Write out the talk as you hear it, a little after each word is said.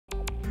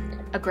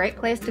A great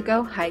place to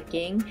go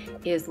hiking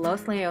is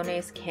Los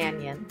Leones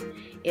Canyon.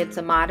 It's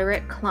a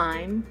moderate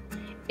climb.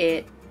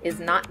 It is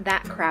not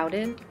that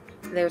crowded.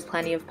 There's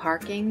plenty of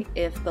parking.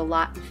 If the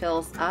lot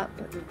fills up,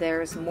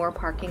 there's more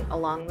parking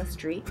along the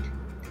street.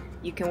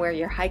 You can wear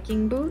your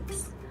hiking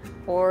boots,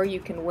 or you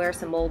can wear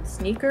some old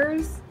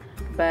sneakers,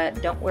 but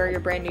don't wear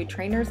your brand new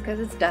trainers because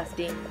it's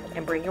dusty,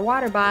 and bring your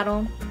water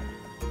bottle.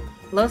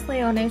 Los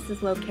Leones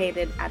is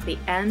located at the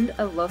end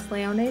of Los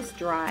Leones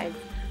Drive,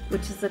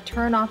 which is a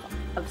turnoff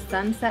of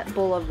Sunset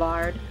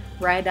Boulevard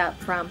right up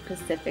from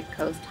Pacific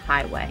Coast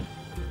Highway.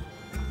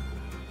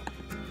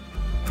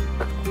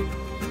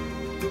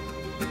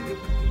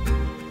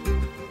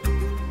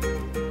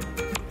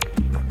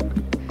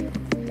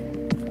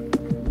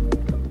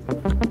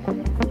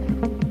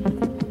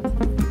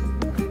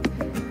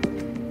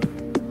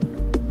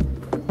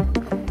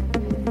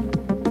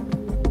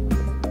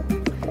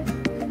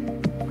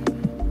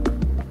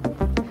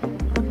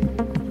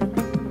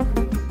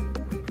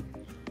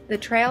 The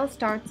trail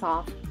starts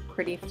off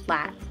pretty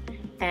flat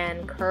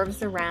and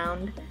curves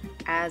around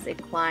as it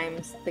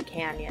climbs the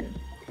canyon.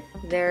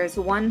 There's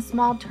one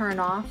small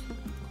turnoff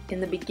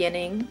in the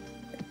beginning.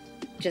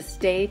 Just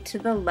stay to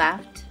the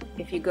left.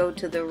 If you go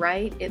to the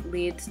right, it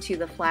leads to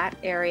the flat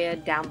area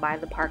down by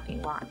the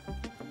parking lot.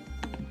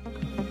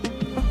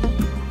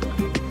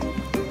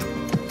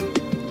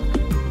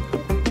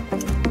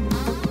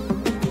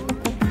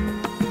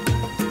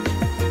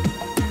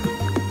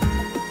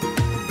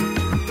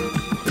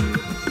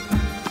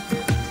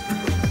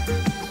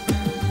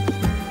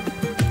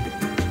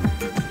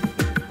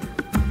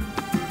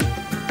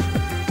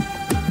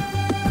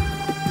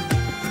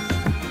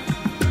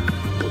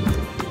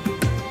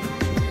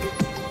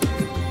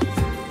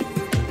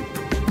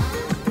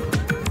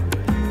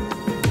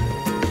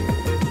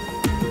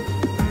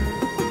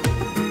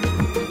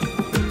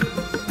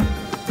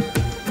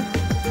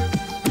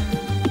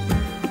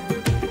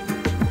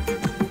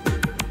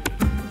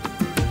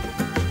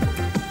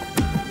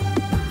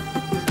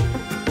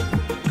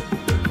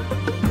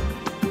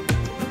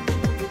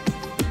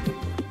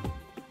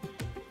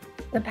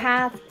 The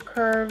path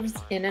curves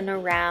in and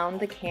around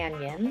the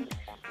canyon,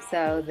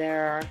 so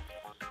there are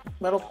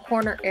little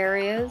corner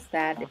areas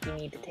that if you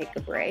need to take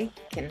a break,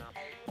 you can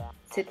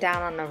sit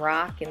down on a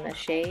rock in the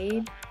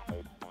shade.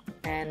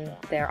 And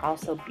there are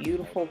also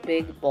beautiful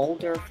big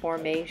boulder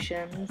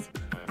formations.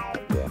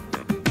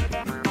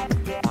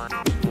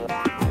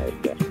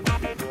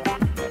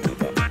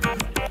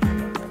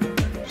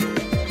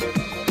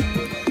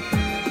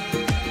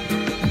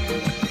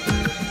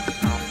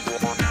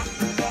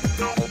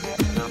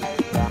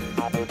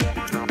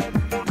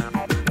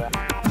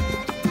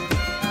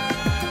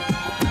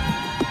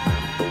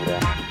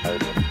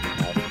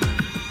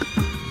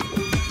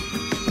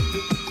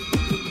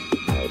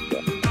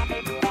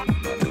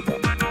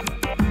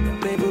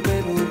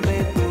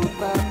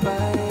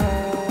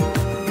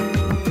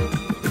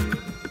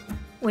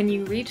 When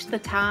you reach the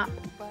top,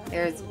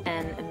 there's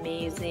an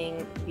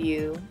amazing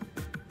view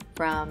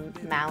from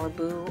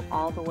Malibu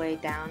all the way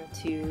down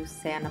to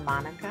Santa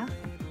Monica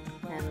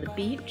and the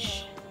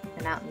beach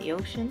and out in the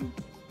ocean.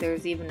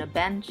 There's even a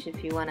bench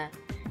if you want to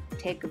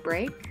take a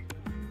break,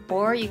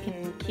 or you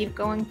can keep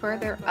going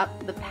further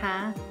up the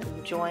path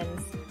and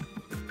joins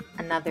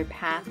another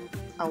path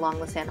along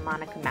the Santa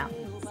Monica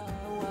Mountains.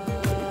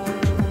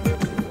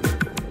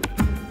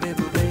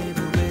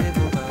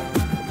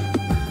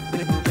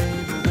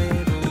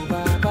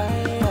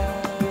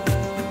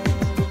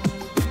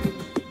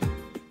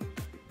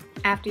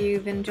 After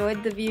you've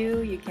enjoyed the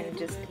view, you can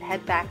just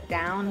head back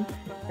down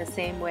the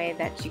same way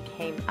that you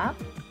came up.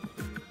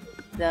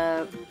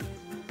 The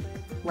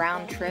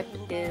round trip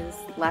is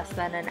less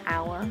than an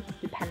hour,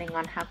 depending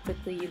on how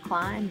quickly you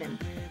climb and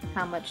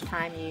how much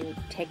time you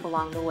take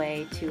along the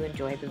way to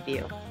enjoy the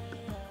view.